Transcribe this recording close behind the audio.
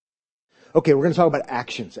Okay, we're going to talk about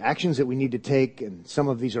actions. Actions that we need to take, and some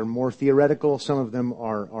of these are more theoretical, some of them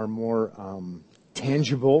are more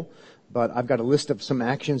tangible, but I've got a list of some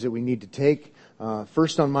actions that we need to take.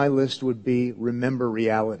 First on my list would be remember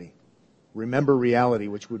reality. Remember reality,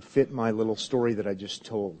 which would fit my little story that I just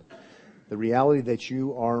told. The reality that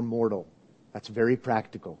you are mortal. That's very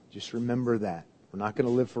practical. Just remember that. We're not going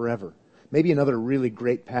to live forever. Maybe another really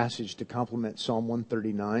great passage to complement Psalm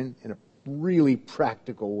 139 in a really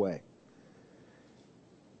practical way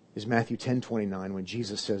is Matthew 10:29, when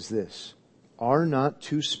Jesus says this, "Are not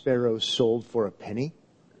 2 sparrows sold for a penny?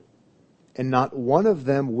 And not one of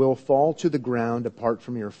them will fall to the ground apart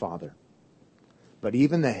from your Father. But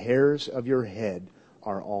even the hairs of your head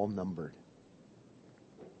are all numbered."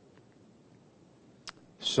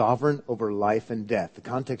 Sovereign over life and death. The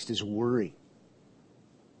context is worry.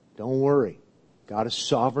 Don't worry. God is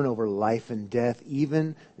sovereign over life and death,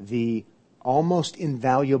 even the almost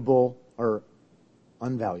invaluable or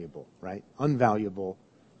unvaluable, right? Unvaluable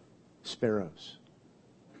sparrows.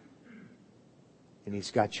 And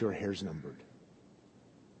He's got your hairs numbered.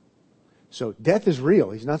 So death is real.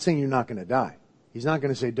 He's not saying you're not going to die. He's not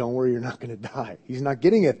going to say, don't worry, you're not going to die. He's not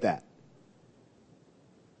getting at that.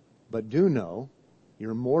 But do know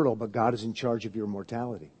you're mortal, but God is in charge of your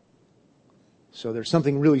mortality. So there's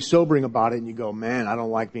something really sobering about it, and you go, man, I don't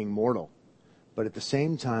like being mortal. But at the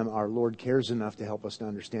same time, our Lord cares enough to help us to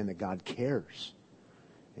understand that God cares.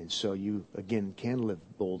 And so you, again, can live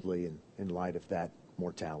boldly in light of that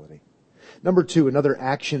mortality. Number 2, another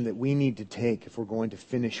action that we need to take if we're going to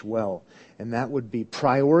finish well, and that would be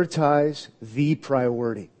prioritize the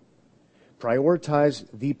priority. Prioritize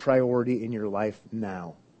the priority in your life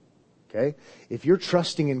now. Okay? If you're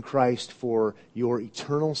trusting in Christ for your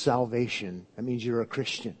eternal salvation, that means you're a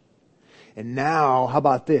Christian. And now, how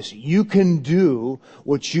about this? You can do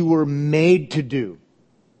what you were made to do.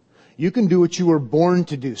 You can do what you were born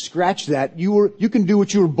to do. Scratch that. You can do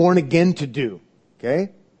what you were born again to do.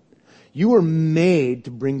 Okay? You were made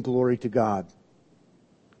to bring glory to God.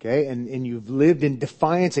 Okay? And you've lived in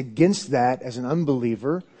defiance against that as an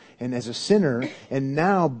unbeliever and as a sinner. And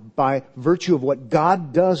now, by virtue of what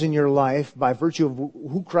God does in your life, by virtue of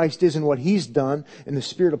who Christ is and what He's done, and the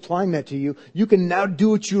Spirit applying that to you, you can now do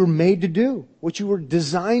what you were made to do, what you were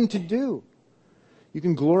designed to do. You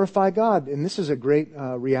can glorify God. And this is a great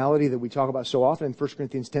reality that we talk about so often in 1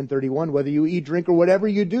 Corinthians 10:31. Whether you eat, drink, or whatever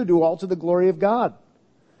you do all to the glory of God.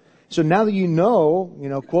 So now that you know,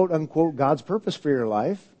 quote unquote, God's purpose for your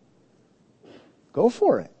life, go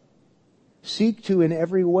for it. Seek to in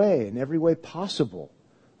every way possible.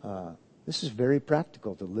 This is very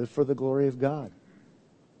practical, to live for the glory of God.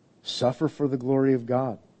 Suffer for the glory of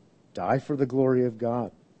God. Die for the glory of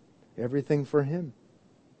God. Everything for Him.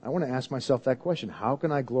 I want to ask myself that question. How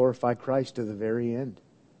can I glorify Christ to the very end?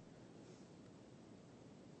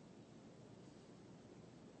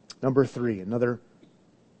 Number 3, another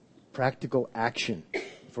practical action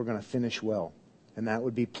if we're going to finish well. And that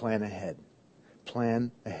would be plan ahead. Plan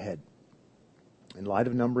ahead. In light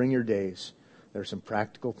of numbering your days, there are some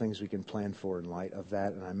practical things we can plan for in light of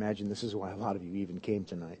that. And I imagine this is why a lot of you even came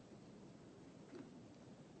tonight.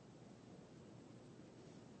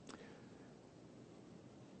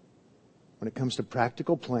 When it comes to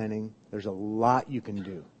practical planning, there's a lot you can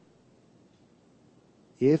do.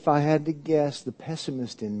 If I had to guess, the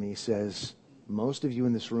pessimist in me says most of you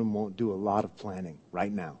in this room won't do a lot of planning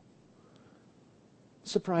right now.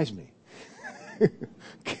 Surprise me.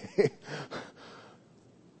 Okay.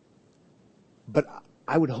 But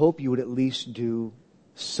I would hope you would at least do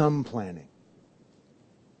some planning.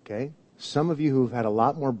 Okay? Some of you who've had a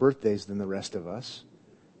lot more birthdays than the rest of us,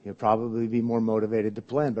 you'll probably be more motivated to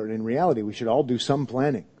plan. But in reality, we should all do some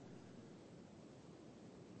planning.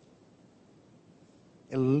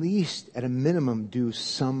 At least, at a minimum, do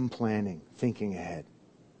some planning, thinking ahead.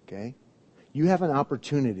 Okay? You have an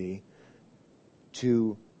opportunity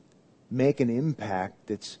to make an impact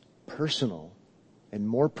that's personal and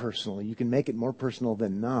more personal. You can make it more personal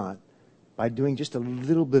than not by doing just a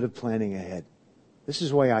little bit of planning ahead. This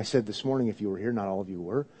is why I said this morning, if you were here, not all of you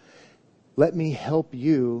were, let me help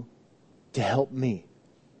you to help me.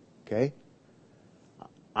 Okay?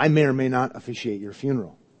 I may or may not officiate your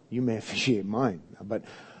funeral. You may officiate mine. But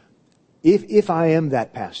if I am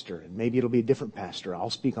that pastor, and maybe it'll be a different pastor, I'll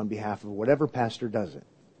speak on behalf of whatever pastor does it.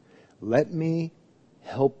 Let me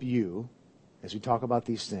help you, as we talk about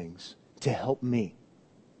these things, to help me.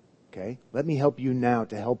 Okay? Let me help you now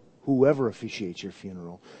to help whoever officiates your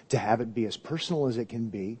funeral, to have it be as personal as it can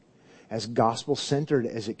be, as gospel-centered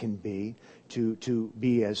as it can be, to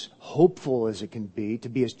be as hopeful as it can be, to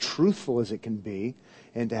be as truthful as it can be,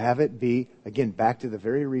 and to have it be, again, back to the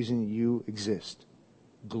very reason you exist,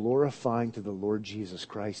 glorifying to the Lord Jesus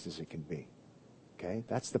Christ as it can be. Okay?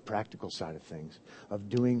 That's the practical side of things, of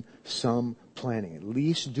doing some planning. At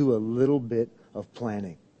least do a little bit of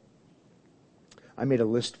planning. I made a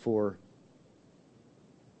list for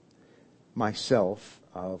myself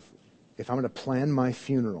of, if I'm going to plan my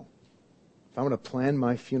funeral,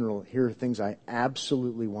 here are things I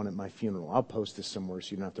absolutely want at my funeral. I'll post this somewhere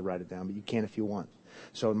so you don't have to write it down, but you can if you want.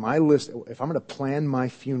 So in my list, if I'm going to plan my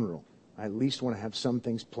funeral, I at least want to have some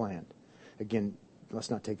things planned. Again,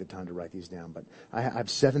 let's not take the time to write these down, but I have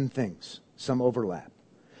 7 things, some overlap.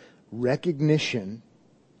 Recognition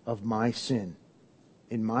of my sin.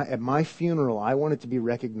 At my funeral, I want it to be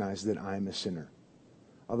recognized that I'm a sinner.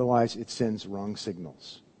 Otherwise, it sends wrong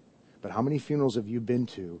signals. But how many funerals have you been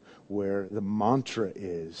to where the mantra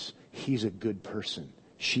is, he's a good person,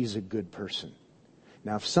 she's a good person?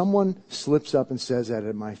 Now, if someone slips up and says that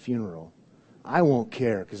at my funeral, I won't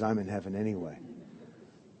care because I'm in heaven anyway.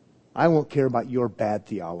 I won't care about your bad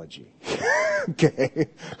theology. Okay?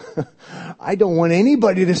 I don't want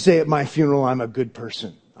anybody to say at my funeral I'm a good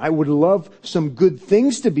person. I would love some good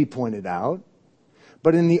things to be pointed out.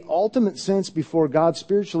 But in the ultimate sense before God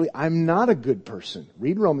spiritually, I'm not a good person.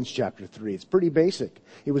 Read Romans chapter 3. It's pretty basic.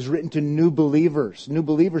 It was written to new believers. New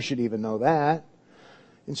believers should even know that.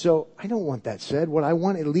 And so I don't want that said. What I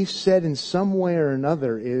want at least said in some way or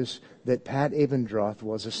another is that Pat Abendroth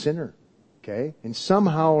was a sinner. Okay? And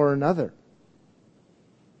somehow or another.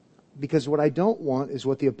 Because what I don't want is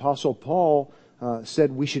what the Apostle Paul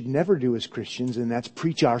said we should never do as Christians, and that's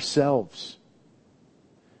preach ourselves.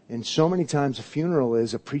 And so many times a funeral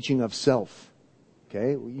is a preaching of self.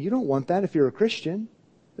 Okay? You don't want that if you're a Christian.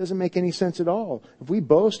 It doesn't make any sense at all. If we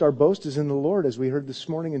boast, our boast is in the Lord, as we heard this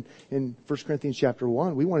morning in 1 Corinthians chapter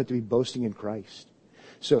 1. We want it to be boasting in Christ.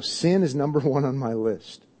 So sin is number 1 on my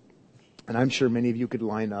list. And I'm sure many of you could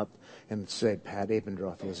line up and say, Pat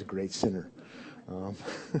Abendroth was a great sinner.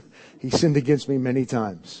 He sinned against me many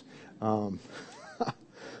times.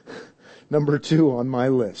 Number 2 on my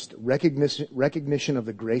list, recognition of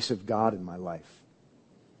the grace of God in my life.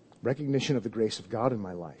 Recognition of the grace of God in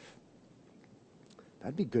my life.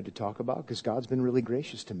 That'd be good to talk about because God's been really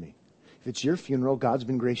gracious to me. If it's your funeral, God's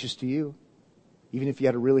been gracious to you. Even if you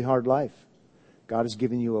had a really hard life, God has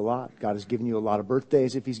given you a lot. God has given you a lot of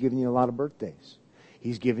birthdays if He's given you a lot of birthdays.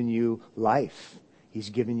 He's given you life. He's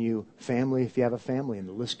given you family if you have a family. And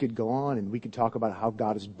the list could go on, and we could talk about how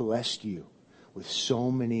God has blessed you with so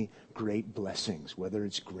many great blessings, whether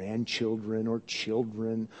it's grandchildren or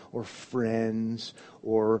children or friends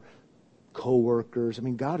or co-workers. I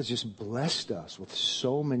mean, God has just blessed us with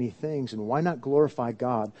so many things. And why not glorify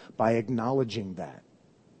God by acknowledging that?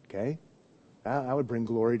 Okay? I would bring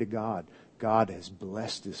glory to God. God has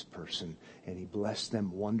blessed this person, and He blessed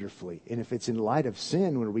them wonderfully. And if it's in light of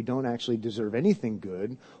sin, where we don't actually deserve anything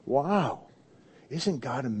good, wow. Isn't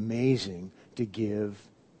God amazing to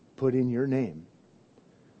put in your name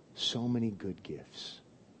so many good gifts?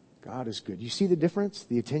 God is good. You see the difference?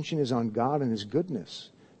 The attention is on God and His goodness,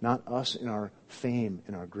 not us and our fame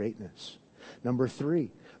and our greatness. Number 3,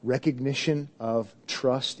 recognition of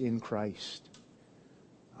trust in Christ.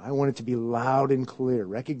 I want it to be loud and clear.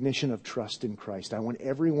 Recognition of trust in Christ. I want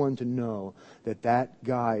everyone to know that that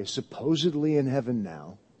guy is supposedly in heaven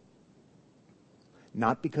now,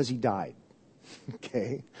 not because he died.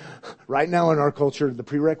 Okay? Right now in our culture, the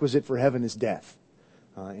prerequisite for heaven is death.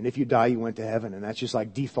 And if you die, you went to heaven, and that's just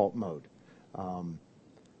like default mode.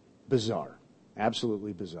 Bizarre.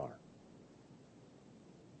 Absolutely bizarre.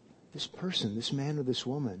 This person, this man or this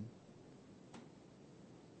woman,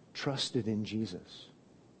 trusted in Jesus.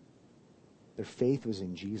 Their faith was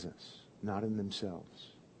in Jesus, not in themselves.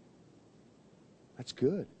 That's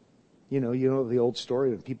good. You know the old story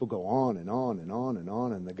when people go on and on and on and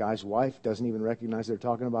on, and the guy's wife doesn't even recognize they're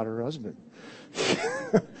talking about her husband.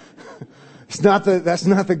 That's not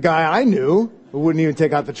the guy I knew who wouldn't even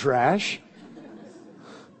take out the trash.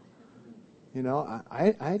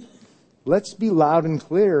 Let's be loud and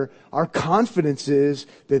clear. Our confidence is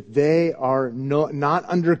that they are not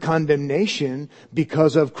under condemnation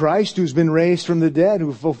because of Christ who's been raised from the dead,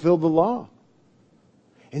 who fulfilled the law.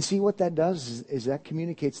 And see what that does is that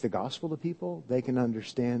communicates the gospel to people. They can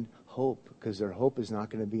understand hope because their hope is not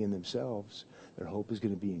going to be in themselves. Their hope is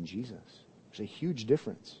going to be in Jesus. There's a huge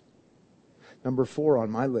difference. Number 4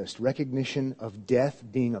 on my list, recognition of death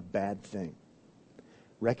being a bad thing.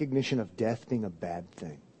 Recognition of death being a bad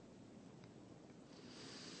thing.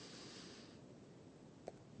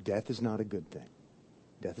 Death is not a good thing.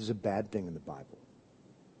 Death is a bad thing in the Bible.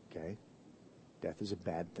 Okay? Death is a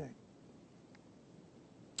bad thing.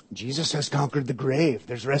 Jesus has conquered the grave.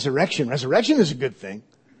 There's resurrection. Resurrection is a good thing.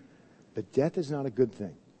 But death is not a good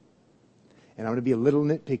thing. And I'm going to be a little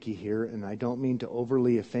nitpicky here, and I don't mean to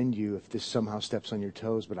overly offend you if this somehow steps on your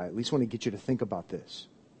toes, but I at least want to get you to think about this.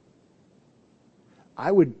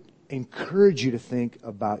 I would encourage you to think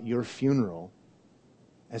about your funeral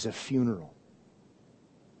as a funeral.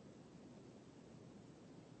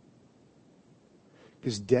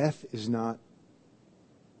 Because death is not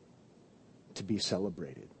to be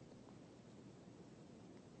celebrated.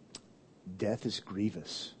 Death is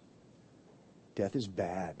grievous. Death is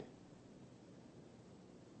bad.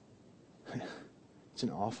 It's an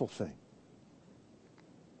awful thing.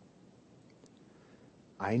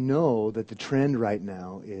 I know that the trend right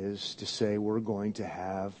now is to say we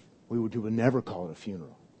would never call it a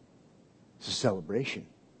funeral. It's a celebration.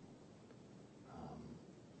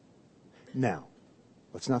 Now,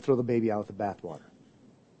 let's not throw the baby out with the bathwater.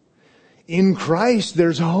 In Christ,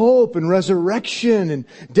 there's hope and resurrection, and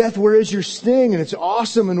death, where is your sting? And it's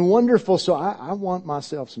awesome and wonderful. So I want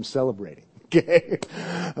myself some celebrating. Okay?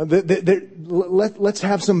 Let's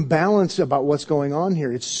have some balance about what's going on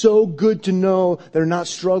here. It's so good to know they're not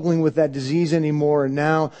struggling with that disease anymore, and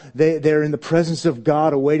now they're in the presence of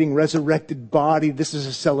God awaiting resurrected body. This is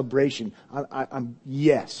a celebration.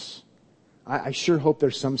 Yes. I sure hope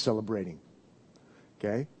there's some celebrating.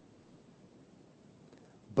 Okay?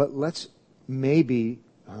 But let's maybe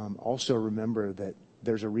also remember that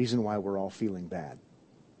there's a reason why we're all feeling bad.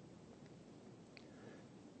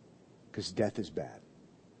 Because death is bad.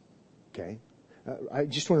 Okay? I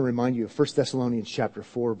just want to remind you of 1 Thessalonians chapter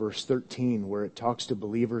 4, verse 13, where it talks to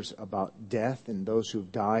believers about death and those who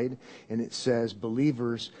have died. And it says,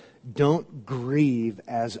 believers, don't grieve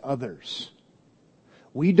as others.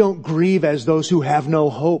 We don't grieve as those who have no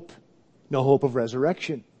hope of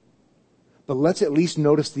resurrection. But let's at least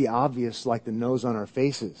notice the obvious, like the nose on our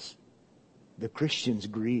faces. The Christians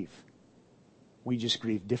grieve. We just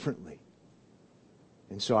grieve differently.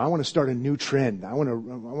 And so I want to start a new trend. I want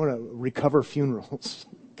to recover funerals.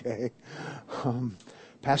 Okay.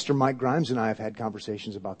 Pastor Mike Grimes and I have had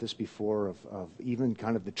conversations about this before of even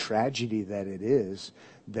kind of the tragedy that it is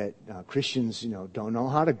that Christians, don't know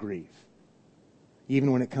how to grieve.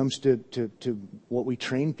 Even when it comes to what we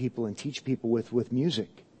train people and teach people with music.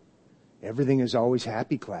 Everything is always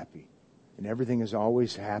happy clappy. And everything is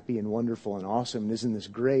always happy and wonderful and awesome. And isn't this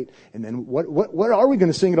great? And then what are we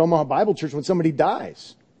going to sing at Omaha Bible Church when somebody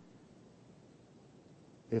dies?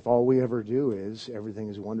 If all we ever do is everything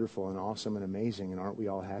is wonderful and awesome and amazing, and aren't we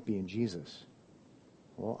all happy in Jesus?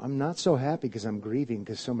 Well, I'm not so happy because I'm grieving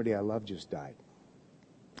because somebody I love just died.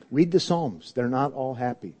 Read the Psalms. They're not all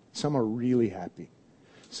happy. Some are really happy.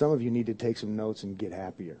 Some of you need to take some notes and get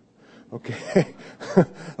happier. Okay?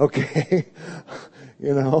 Okay?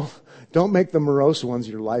 Don't make the morose ones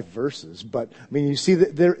your life verses. But, you see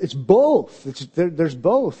that it's both. There's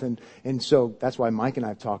both. And so that's why Mike and I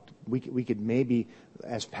have talked. We could maybe,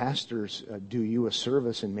 as pastors, do you a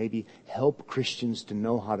service and maybe help Christians to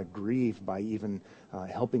know how to grieve by even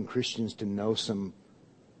helping Christians to know some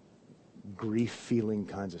grief-feeling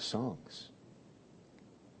kinds of songs.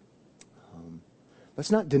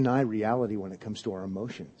 Let's not deny reality when it comes to our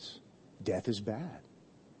emotions. Death is bad.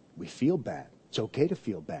 We feel bad. It's okay to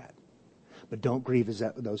feel bad. But don't grieve as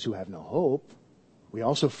those who have no hope. We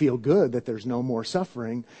also feel good that there's no more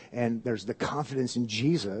suffering and there's the confidence in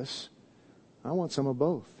Jesus. I want some of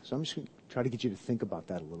both. So I'm just going to try to get you to think about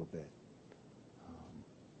that a little bit.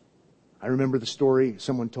 I remember the story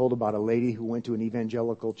someone told about a lady who went to an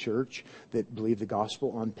evangelical church that believed the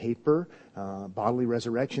gospel on paper, bodily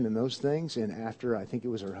resurrection and those things. And after, I think it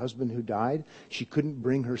was her husband who died, she couldn't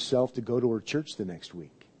bring herself to go to her church the next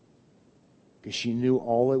week. Because she knew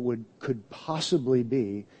all it could possibly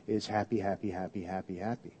be is happy, happy, happy, happy,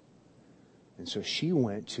 happy. And so she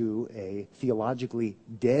went to a theologically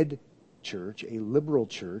dead church, a liberal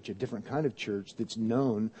church, a different kind of church that's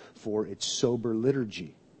known for its sober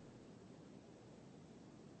liturgy.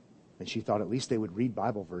 And she thought at least they would read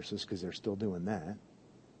Bible verses because they're still doing that.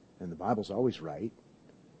 And the Bible's always right.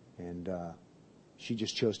 And she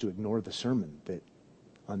just chose to ignore the sermon that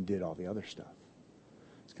undid all the other stuff.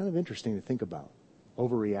 It's kind of interesting to think about.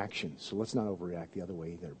 Overreaction. So let's not overreact the other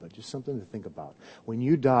way either, but just something to think about. When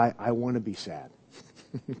you die, I want to be sad.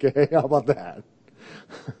 Okay? How about that?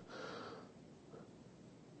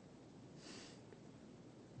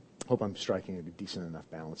 Hope I'm striking a decent enough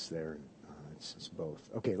balance there. It's both.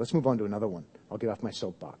 Okay, let's move on to another one. I'll get off my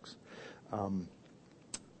soapbox.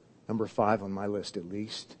 Number 5 on my list, at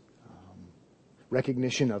least.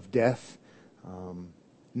 Recognition of death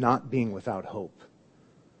not being without hope.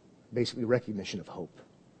 Basically, recognition of hope.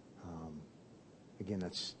 Again,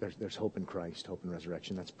 there's hope in Christ, hope in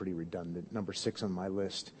resurrection. That's pretty redundant. Number 6 on my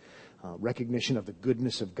list, recognition of the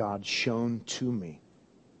goodness of God shown to me.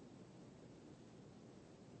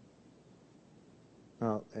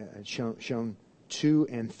 Shown to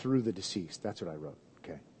and through the deceased. That's what I wrote.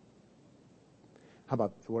 Okay. How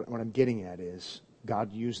about what I'm getting at is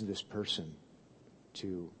God used this person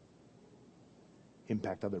to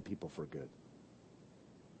impact other people for good.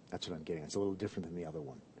 That's what I'm getting at. It's a little different than the other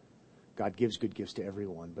one. God gives good gifts to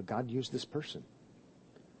everyone, but God used this person.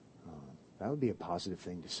 That would be a positive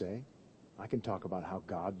thing to say. I can talk about how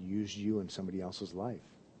God used you in somebody else's life.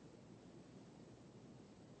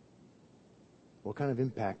 What kind of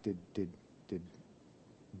impact did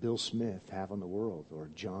Bill Smith have on the world, or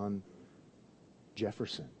John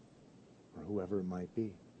Jefferson, or whoever it might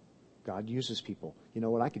be? God uses people. You know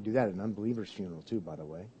what? I could do that at an unbeliever's funeral too, by the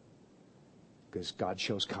way. Because God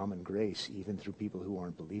shows common grace even through people who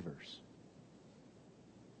aren't believers.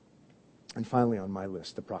 And finally on my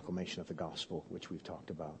list, the proclamation of the gospel, which we've talked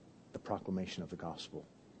about. The proclamation of the gospel.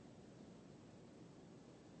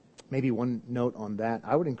 Maybe one note on that.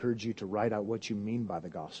 I would encourage you to write out what you mean by the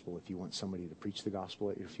gospel if you want somebody to preach the gospel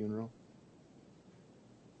at your funeral.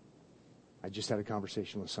 I just had a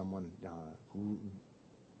conversation with someone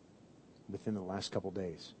within the last couple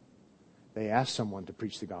days. They asked someone to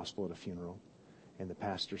preach the gospel at a funeral, and the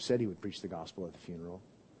pastor said he would preach the gospel at the funeral,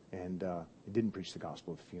 and he didn't preach the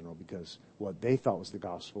gospel at the funeral because what they thought was the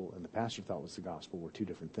gospel and the pastor thought was the gospel were two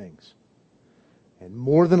different things. And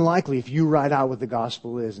more than likely, if you write out what the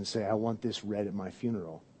gospel is and say, I want this read at my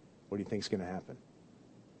funeral, what do you think is going to happen?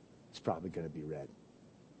 It's probably going to be read.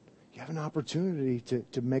 You have an opportunity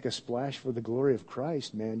to make a splash for the glory of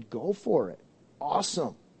Christ, man. Go for it.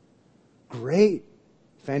 Awesome. Great.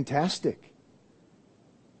 Fantastic.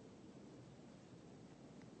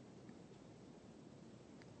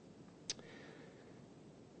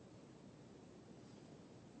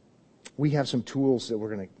 We have some tools that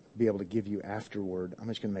we're going to be able to give you afterward. I'm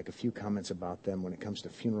just going to make a few comments about them when it comes to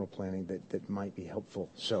funeral planning that might be helpful.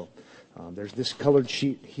 So there's this colored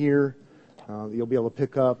sheet here that you'll be able to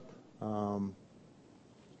pick up. I'm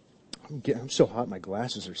so hot, my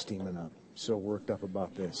glasses are steaming up. I'm so worked up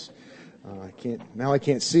about this. I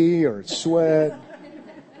can't see, or it's sweat.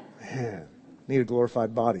 Man, need a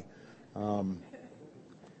glorified body.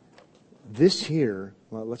 This here,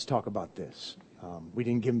 well, let's talk about this. We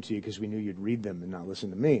didn't give them to you because we knew you'd read them and not listen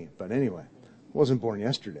to me. But anyway, I wasn't born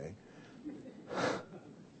yesterday.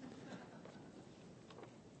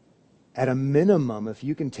 At a minimum, if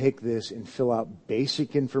you can take this and fill out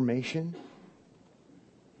basic information,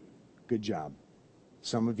 good job.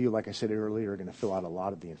 Some of you, like I said earlier, are going to fill out a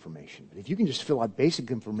lot of the information. But if you can just fill out basic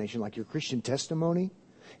information like your Christian testimony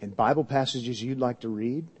and Bible passages you'd like to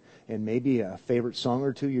read, and maybe a favorite song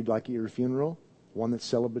or two you'd like at your funeral, one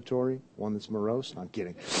that's celebratory, one that's morose. No, I'm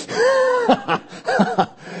kidding.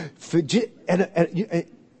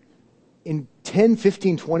 In 10,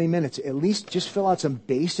 15, 20 minutes, at least just fill out some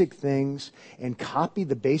basic things and copy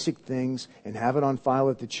the basic things and have it on file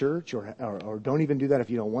at the church, or don't even do that if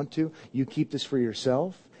you don't want to. You keep this for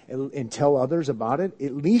yourself and tell others about it.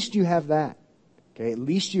 At least you have that. Okay, at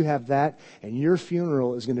least you have that, and your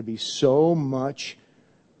funeral is going to be so much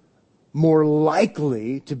more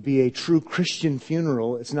likely to be a true Christian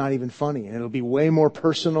funeral. It's not even funny, and it'll be way more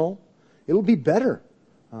personal. It'll be better.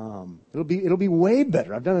 It'll be way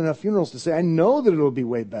better. I've done enough funerals to say I know that it'll be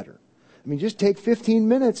way better. I mean, just take 15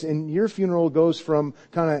 minutes, and your funeral goes from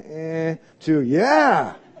kind of to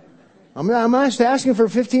yeah. I'm just asking for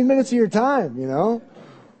 15 minutes of your time. You know,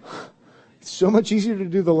 it's so much easier to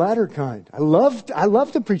do the latter kind. I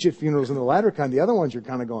love to preach at funerals in the latter kind. The other ones you're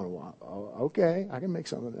kind of going, wow, okay, I can make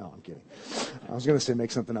something. No, I'm kidding. I was going to say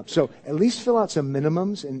make something up. So at least fill out some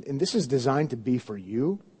minimums, and this is designed to be for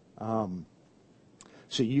you.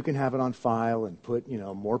 So you can have it on file and put,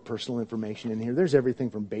 more personal information in here. There's everything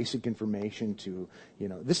from basic information to,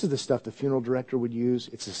 this is the stuff the funeral director would use.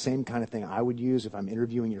 It's the same kind of thing I would use if I'm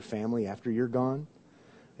interviewing your family after you're gone.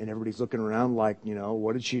 And everybody's looking around like,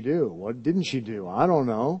 what did she do? What didn't she do? I don't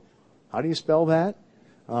know. How do you spell that?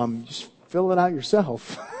 Just fill it out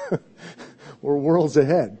yourself. We're worlds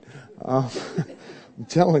ahead. I'm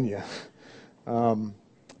telling you.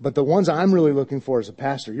 But the ones I'm really looking for as a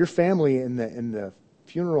pastor, your family in the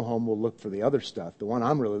funeral home will look for the other stuff. The one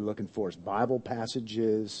I'm really looking for is Bible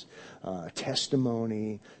passages,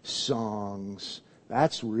 testimony, songs.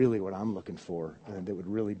 That's really what I'm looking for, and that would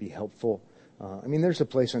really be helpful. There's a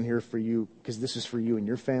place on here for you, because this is for you and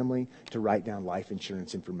your family, to write down life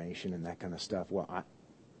insurance information and that kind of stuff. Well,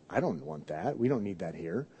 I don't want that. We don't need that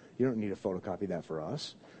here. You don't need to photocopy that for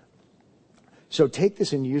us. So take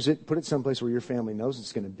this and use it, put it someplace where your family knows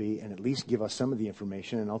it's going to be, and at least give us some of the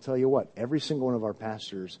information. And I'll tell you what, every single one of our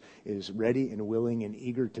pastors is ready and willing and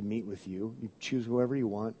eager to meet with you. You choose whoever you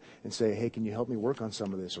want and say, hey, can you help me work on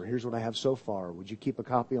some of this? Or here's what I have so far. Would you keep a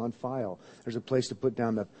copy on file? There's a place to put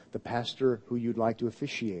down the pastor who you'd like to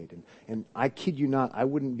officiate. And I kid you not, I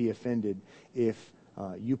wouldn't be offended if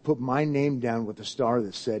you put my name down with a star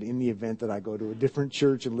that said, in the event that I go to a different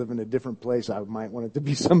church and live in a different place, I might want it to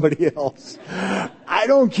be somebody else. I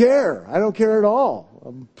don't care. I don't care at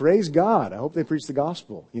all. Praise God. I hope they preach the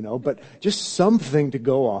gospel, but just something to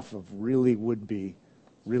go off of really would be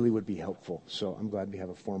helpful. So I'm glad we have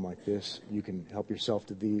a form like this. You can help yourself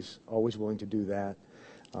to these. Always willing to do that.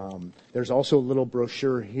 There's also a little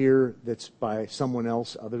brochure here that's by someone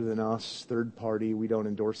else other than us, third party. We don't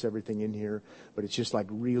endorse everything in here, but it's just like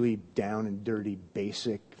really down and dirty,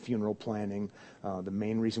 basic funeral planning. The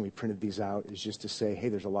main reason we printed these out is just to say, hey,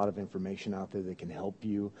 there's a lot of information out there that can help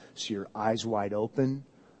you, so your eyes wide open,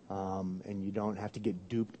 and you don't have to get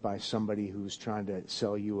duped by somebody who's trying to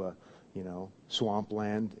sell you a,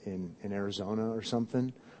 swampland in Arizona or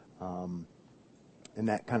something. And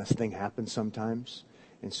that kind of thing happens sometimes.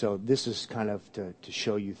 And so this is kind of to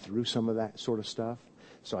show you through some of that sort of stuff.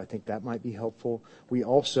 So I think that might be helpful. We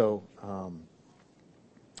also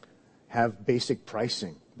have basic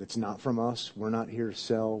pricing that's not from us. We're not here to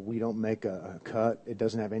sell. We don't make a cut. It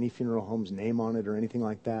doesn't have any funeral home's name on it or anything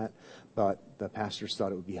like that. But the pastors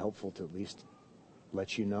thought it would be helpful to at least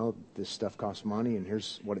let you know this stuff costs money and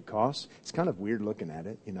here's what it costs. It's kind of weird looking at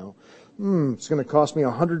it, It's going to cost me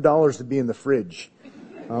 $100 to be in the fridge.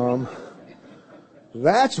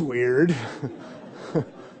 That's weird.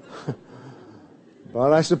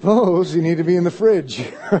 But I suppose you need to be in the fridge.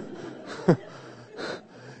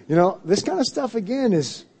 This kind of stuff, again,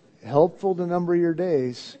 is helpful to number your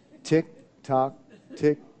days. Tick, tock,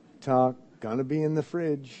 gonna be in the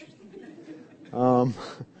fridge.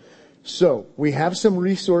 So we have some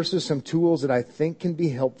resources, some tools that I think can be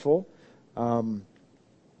helpful.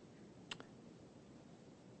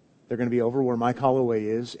 They're going to be over where Mike Holloway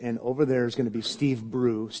is, and over there is going to be Steve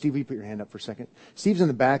Brew. Steve, will you put your hand up for a second? Steve's in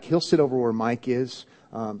the back. He'll sit over where Mike is.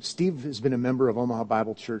 Steve has been a member of Omaha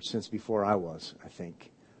Bible Church since before I was, I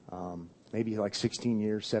think. Maybe like 16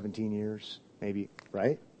 years, 17 years, maybe,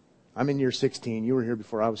 right? I'm in year 16. You were here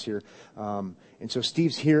before I was here. And so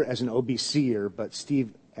Steve's here as an OBCer, but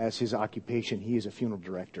Steve, as his occupation, he is a funeral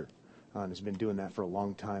director. And has been doing that for a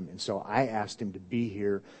long time. And so I asked him to be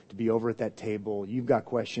here, to be over at that table. You've got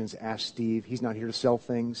questions, ask Steve. He's not here to sell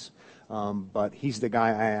things, but he's the guy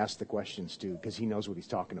I ask the questions to because he knows what he's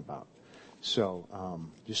talking about. So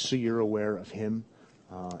just so you're aware of him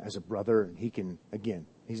as a brother. And he can, again,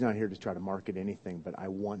 he's not here to try to market anything, but I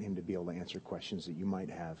want him to be able to answer questions that you might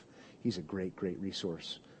have. He's a great, great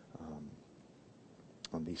resource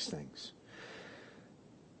on these things.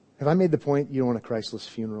 Have I made the point you don't want a Christless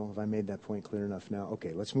funeral? Have I made that point clear enough now?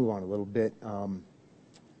 Okay, let's move on a little bit.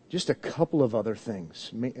 Just a couple of other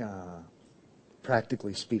things,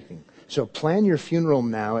 practically speaking. So plan your funeral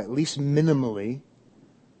now, at least minimally.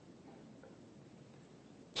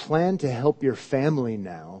 Plan to help your family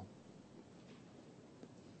now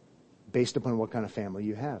based upon what kind of family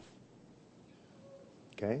you have.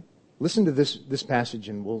 Okay? Listen to this passage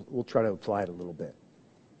and we'll try to apply it a little bit.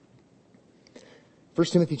 1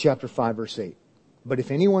 Timothy chapter 5, verse 8. But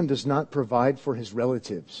if anyone does not provide for his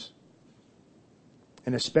relatives,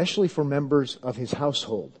 and especially for members of his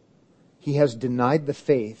household, he has denied the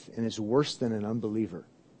faith and is worse than an unbeliever.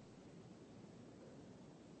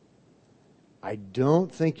 I don't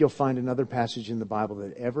think you'll find another passage in the Bible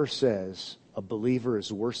that ever says a believer is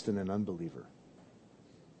worse than an unbeliever.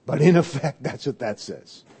 But in effect, that's what that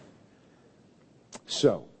says.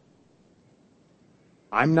 So,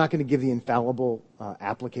 I'm not going to give the infallible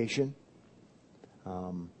application.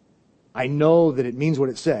 I know that it means what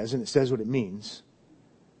it says, and it says what it means.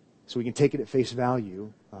 So we can take it at face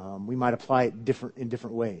value. We might apply it in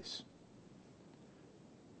different ways.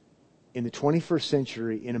 In the 21st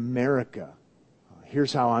century, in America,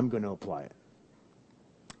 here's how I'm going to apply it.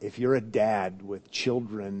 If you're a dad with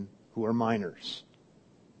children who are minors,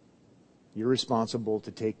 you're responsible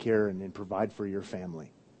to take care and provide for your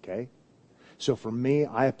family. Okay? So for me,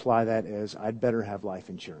 I apply that as I'd better have life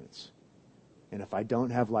insurance. And if I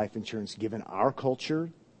don't have life insurance, given our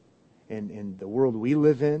culture and the world we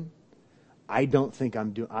live in, I don't think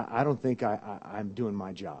I'm doing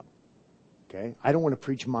my job. Okay? I don't want to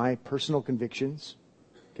preach my personal convictions.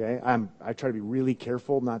 Okay? I try to be really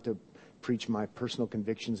careful not to preach my personal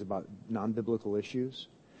convictions about non-biblical issues.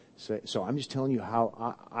 So I'm just telling you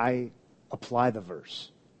how I apply the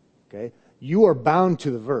verse. Okay? You are bound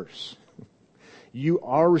to the verse. You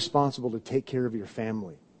are responsible to take care of your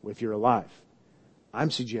family if you're alive.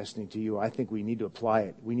 I'm suggesting to you, I think we need to apply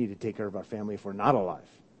it. We need to take care of our family if we're not alive.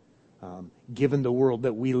 Given the world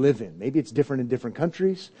that we live in. Maybe it's different in different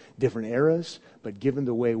countries, different eras, but given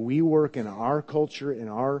the way we work in our culture, in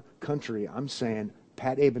our country, I'm saying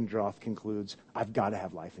Pat Abendroth concludes, I've got to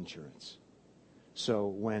have life insurance. So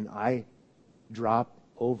when I drop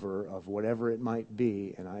over of whatever it might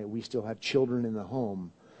be, and we still have children in the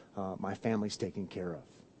home, my family's taken care of.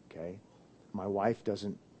 Okay, my wife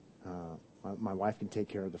doesn't. My wife can take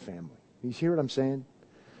care of the family. You hear what I'm saying?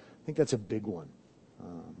 I think that's a big one.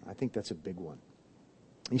 I think that's a big one.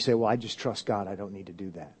 You say, well, I just trust God. I don't need to do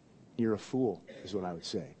that. You're a fool, is what I would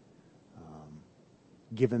say.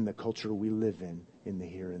 Given the culture we live in the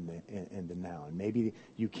here and the now. And maybe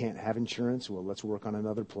you can't have insurance. Well, let's work on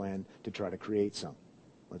another plan to try to create some.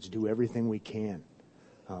 Let's do everything we can.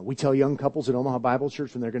 We tell young couples at Omaha Bible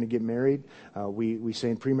Church when they're going to get married, we say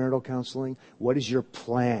in premarital counseling, what is your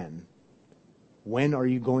plan? When are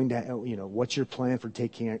you going to, what's your plan for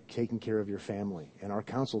taking care of your family? And our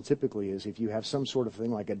counsel typically is if you have some sort of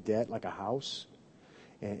thing like a debt, like a house,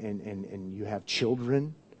 and you have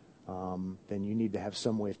children, then you need to have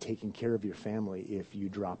some way of taking care of your family if you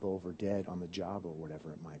drop over dead on the job or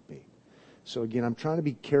whatever it might be. So again, I'm trying to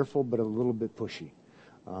be careful but a little bit pushy.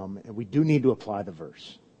 And we do need to apply the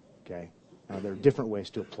verse, okay? There are different ways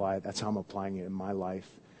to apply it. That's how I'm applying it in my life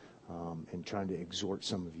and trying to exhort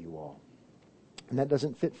some of you all. And that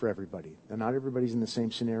doesn't fit for everybody. And not everybody's in the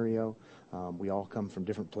same scenario. We all come from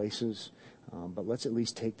different places. But let's at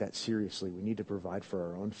least take that seriously. We need to provide for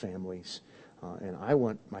our own families. And I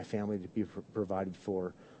want my family to be provided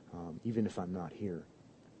for even if I'm not here.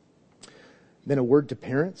 Then a word to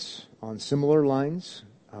parents on similar lines.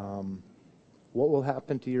 What will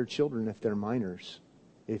happen to your children if they're minors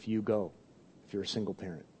if you go, if you're a single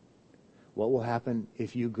parent? What will happen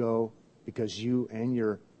if you go because you and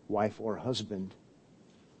your wife or husband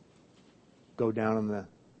go down in the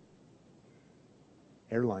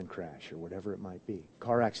airline crash or whatever it might be?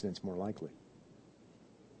 Car accident's more likely.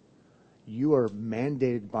 You are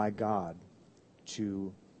mandated by God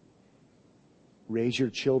to raise your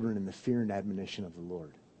children in the fear and admonition of the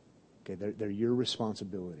Lord. Okay, they're your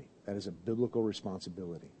responsibility. That is a biblical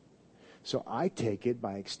responsibility. So I take it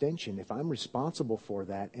by extension, if I'm responsible for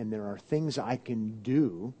that and there are things I can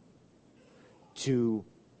do to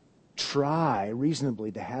try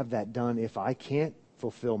reasonably to have that done if I can't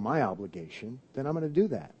fulfill my obligation, then I'm going to do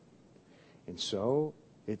that. And so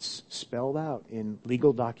it's spelled out in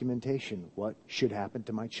legal documentation what should happen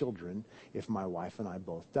to my children if my wife and I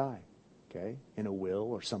both die. Okay, in a will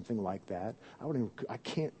or something like that. I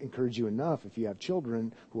can't encourage you enough. If you have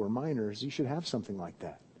children who are minors, you should have something like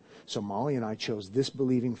that. So Molly and I chose this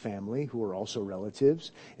believing family who are also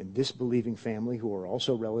relatives, and this believing family who are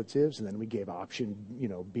also relatives, and then we gave option,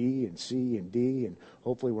 B and C and D, and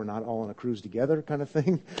hopefully we're not all on a cruise together kind of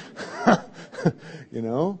thing.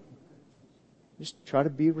 Just try to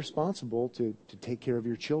be responsible to take care of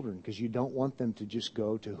your children, because you don't want them to just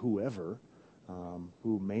go to whoever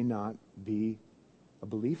who may not be a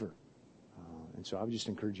believer. And so I would just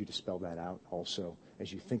encourage you to spell that out also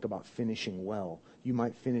as you think about finishing well. You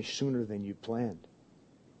might finish sooner than you planned.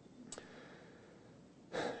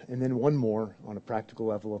 And then one more on a practical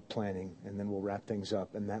level of planning, and then we'll wrap things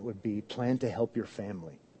up, and that would be plan to help your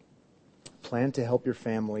family. Plan to help your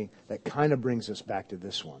family. That kind of brings us back to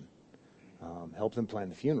this one. Help them plan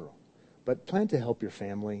the funeral. But plan to help your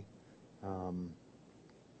family.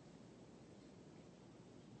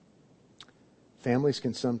 Families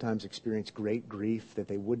can sometimes experience great grief that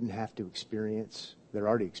they wouldn't have to experience. They're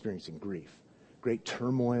already experiencing grief. Great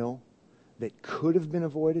turmoil that could have been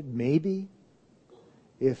avoided, maybe,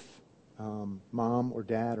 if mom or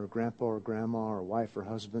dad or grandpa or grandma or wife or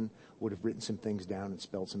husband would have written some things down and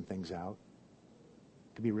spelled some things out.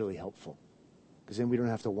 It could be really helpful. Because then we don't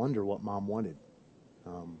have to wonder what mom wanted.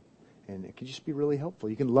 And it can just be really helpful.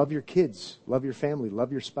 You can love your kids, love your family,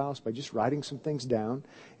 love your spouse by just writing some things down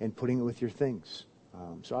and putting it with your things.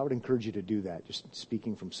 So I would encourage you to do that. Just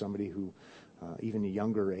speaking from somebody who, even a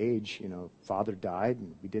younger age, father died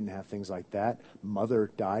and we didn't have things like that.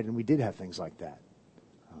 Mother died and we did have things like that.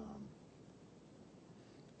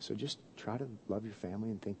 So just try to love your family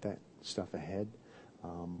and think that stuff ahead.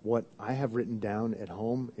 What I have written down at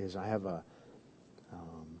home is I have a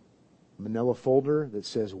manila folder that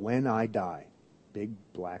says, "When I die," big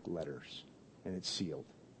black letters, and it's sealed.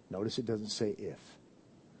 Notice it doesn't say if.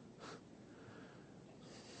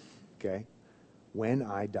 Okay? When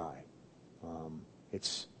I die.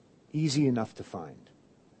 It's easy enough to find.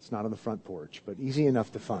 It's not on the front porch, but easy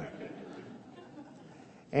enough to find.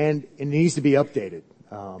 And it needs to be updated.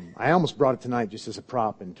 I almost brought it tonight just as a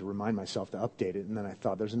prop and to remind myself to update it, and then I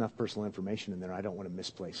thought there's enough personal information in there, I don't want to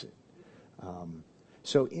misplace it.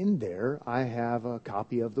 So in there, I have a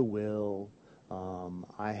copy of the will.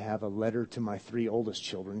 I have a letter to my 3 oldest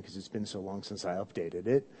children because it's been so long since I updated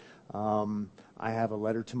it. I have a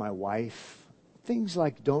letter to my wife. Things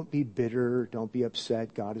like don't be bitter, don't be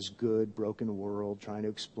upset, God is good, broken world, trying to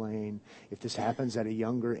explain. If this happens at a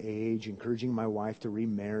younger age, encouraging my wife to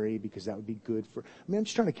remarry because that would be good for... I'm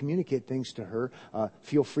just trying to communicate things to her.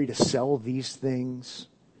 Feel free to sell these things.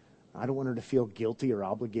 I don't want her to feel guilty or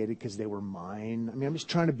obligated because they were mine. I'm just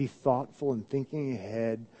trying to be thoughtful and thinking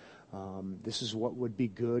ahead. This is what would be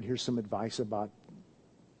good. Here's some advice about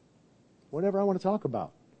whatever I want to talk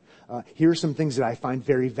about. Here are some things that I find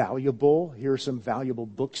very valuable. Here are some valuable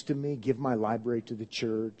books to me. Give my library to the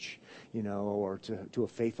church, or to a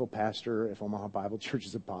faithful pastor if Omaha Bible Church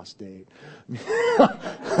is apostate.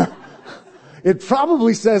 It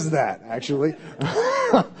probably says that, actually.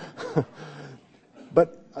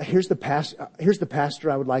 But here's the pastor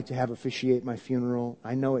I would like to have officiate my funeral.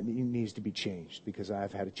 I know it needs to be changed because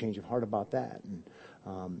I've had a change of heart about that.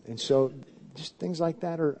 And so just things like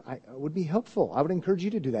that would be helpful. I would encourage you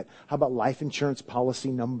to do that. How about life insurance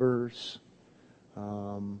policy numbers?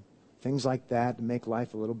 Things like that to make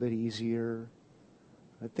life a little bit easier.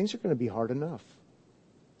 Things are going to be hard enough.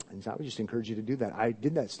 And so I would just encourage you to do that. I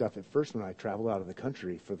did that stuff at first when I traveled out of the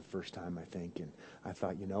country for the first time, I think. And I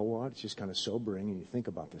thought, you know what? It's just kind of sobering and you think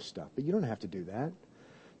about this stuff. But you don't have to do that.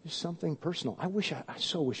 Just something personal. I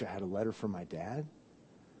so wish I had a letter from my dad.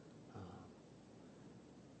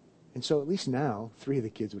 And so at least now, 3 of the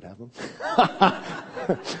kids would have them.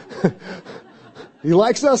 He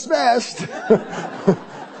likes us best.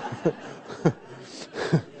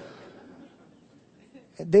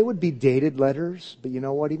 They would be dated letters, but you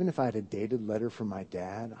know what? Even if I had a dated letter from my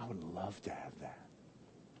dad, I would love to have that.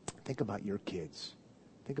 Think about your kids.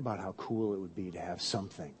 Think about how cool it would be to have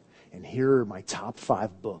something. And here are my top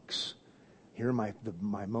 5 books. Here are my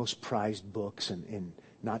most prized books, and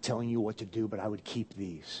not telling you what to do, but I would keep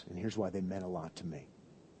these. And here's why they meant a lot to me.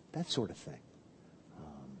 That sort of thing.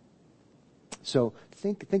 So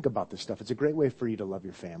think about this stuff. It's a great way for you to love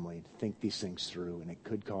your family, to think these things through, and it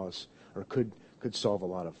could cause, or could solve a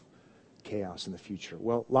lot of chaos in the future.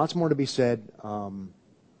 Well, lots more to be said.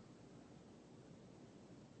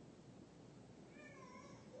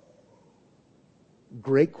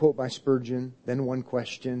 Great quote by Spurgeon, then one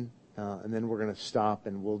question, and then we're going to stop,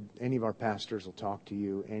 and any of our pastors will talk to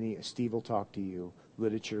you. Steve will talk to you.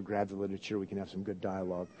 Literature, grab the literature. We can have some good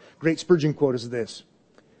dialogue. Great Spurgeon quote is this: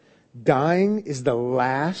 dying is the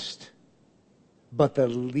last but the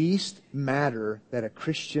least matter that a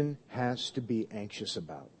Christian has to be anxious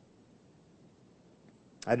about.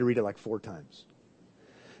 I had to read it like 4 times.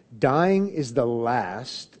 Dying is the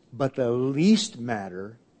last but the least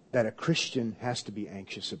matter that a Christian has to be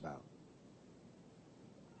anxious about.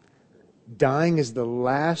 Dying is the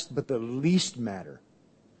last but the least matter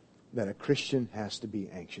that a Christian has to be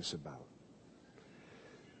anxious about.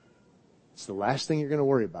 It's the last thing you're going to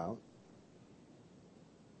worry about.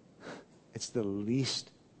 It's the least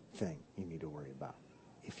thing you need to worry about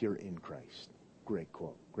if you're in Christ. Great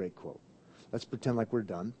quote. Great quote. Let's pretend like we're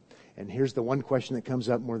done. And here's the one question that comes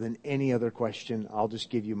up more than any other question. I'll just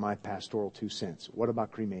give you my pastoral 2 cents. What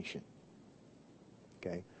about cremation?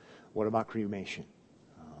 Okay. What about cremation?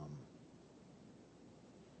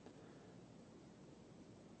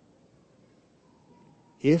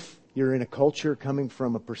 If you're in a culture coming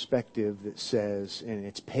from a perspective that says, and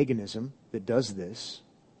it's paganism that does this,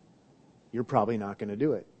 you're probably not going to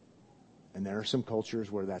do it. And there are some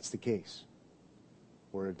cultures where that's the case,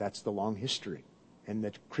 where that's the long history. And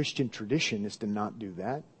the Christian tradition is to not do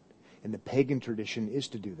that, and the pagan tradition is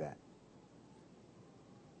to do that.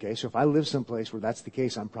 Okay, so if I live someplace where that's the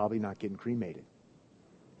case, I'm probably not getting cremated,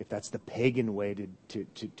 if that's the pagan way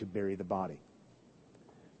to bury the body.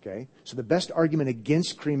 Okay, so the best argument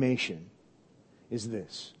against cremation is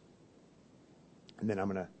this, and then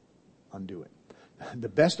I'm going to undo it. The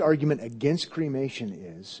best argument against cremation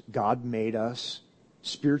is God made us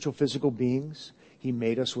spiritual, physical beings. He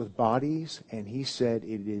made us with bodies, and He said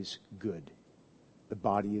it is good. The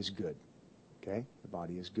body is good. Okay? The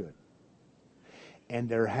body is good. And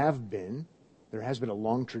there has been a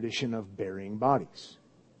long tradition of burying bodies.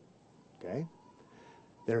 Okay?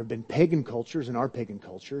 There have been pagan cultures and are pagan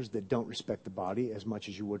cultures that don't respect the body as much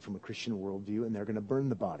as you would from a Christian worldview, and they're going to burn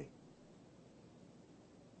the body.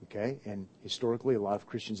 Okay? And historically, a lot of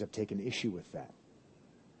Christians have taken issue with that.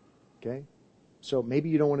 Okay? So maybe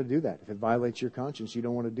you don't want to do that. If it violates your conscience, you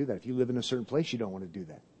don't want to do that. If you live in a certain place, you don't want to do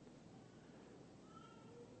that.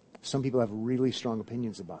 Some people have really strong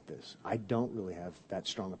opinions about this. I don't really have that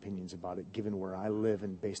strong opinions about it, given where I live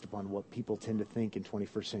and based upon what people tend to think in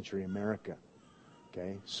 21st century America.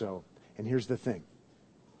 Okay? So, and here's the thing.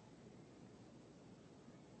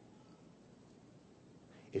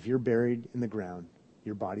 If you're buried in the ground,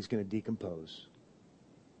 your body's going to decompose.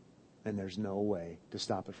 And there's no way to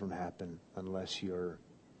stop it from happening unless you're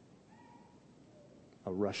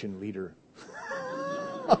a Russian leader.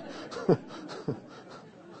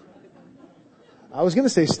 I was going to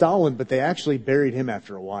say Stalin, but they actually buried him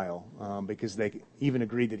after a while because they even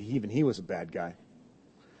agreed that he was a bad guy.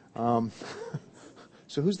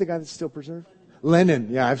 So who's the guy that's still preserved? Lenin.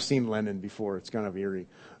 Yeah, I've seen Lenin before. It's kind of eerie.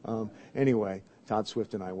 Anyway, Todd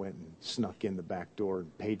Swift and I went and snuck in the back door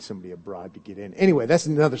and paid somebody a bribe to get in. Anyway, that's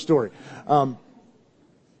another story.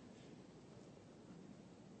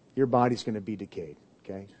 Your body's going to be decayed,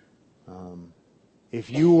 okay? If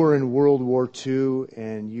you were in World War II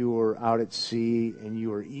and you were out at sea and you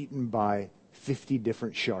were eaten by 50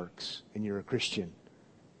 different sharks and you're a Christian,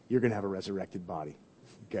 you're going to have a resurrected body,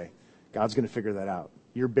 okay? God's going to figure that out.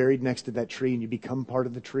 You're buried next to that tree and you become part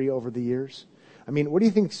of the tree over the years. I mean, what do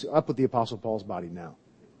you think's up with the Apostle Paul's body now?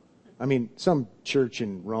 I mean, some church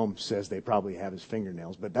in Rome says they probably have his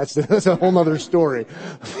fingernails, but that's a whole other story.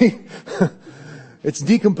 It's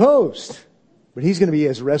decomposed. But he's going to be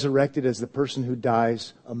as resurrected as the person who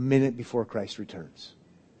dies a minute before Christ returns.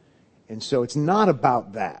 And so it's not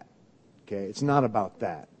about that. Okay? It's not about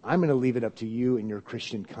that. I'm going to leave it up to you and your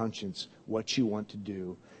Christian conscience what you want to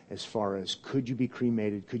do as far as could you be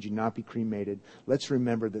cremated, could you not be cremated. Let's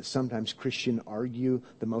remember that sometimes Christians argue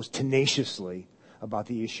the most tenaciously about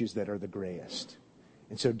the issues that are the grayest.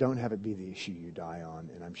 And so don't have it be the issue you die on.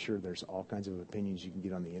 And I'm sure there's all kinds of opinions you can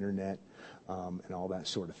get on the internet and all that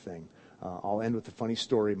sort of thing. I'll end with a funny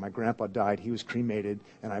story. My grandpa died. He was cremated,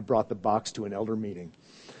 and I brought the box to an elder meeting.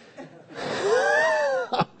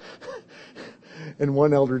 And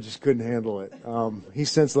one elder just couldn't handle it.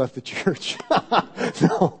 He's since left the church.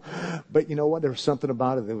 No, but you know what? There was something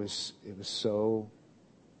about it that was so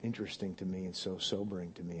interesting to me and so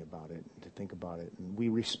sobering to me about it, to think about it. And we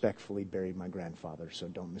respectfully buried my grandfather, so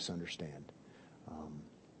don't misunderstand.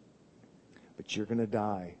 But you're going to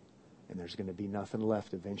die, and there's going to be nothing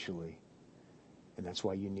left eventually. And that's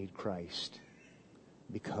why you need Christ,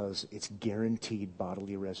 because it's guaranteed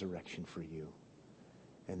bodily resurrection for you.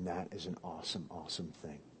 And that is an awesome, awesome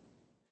thing.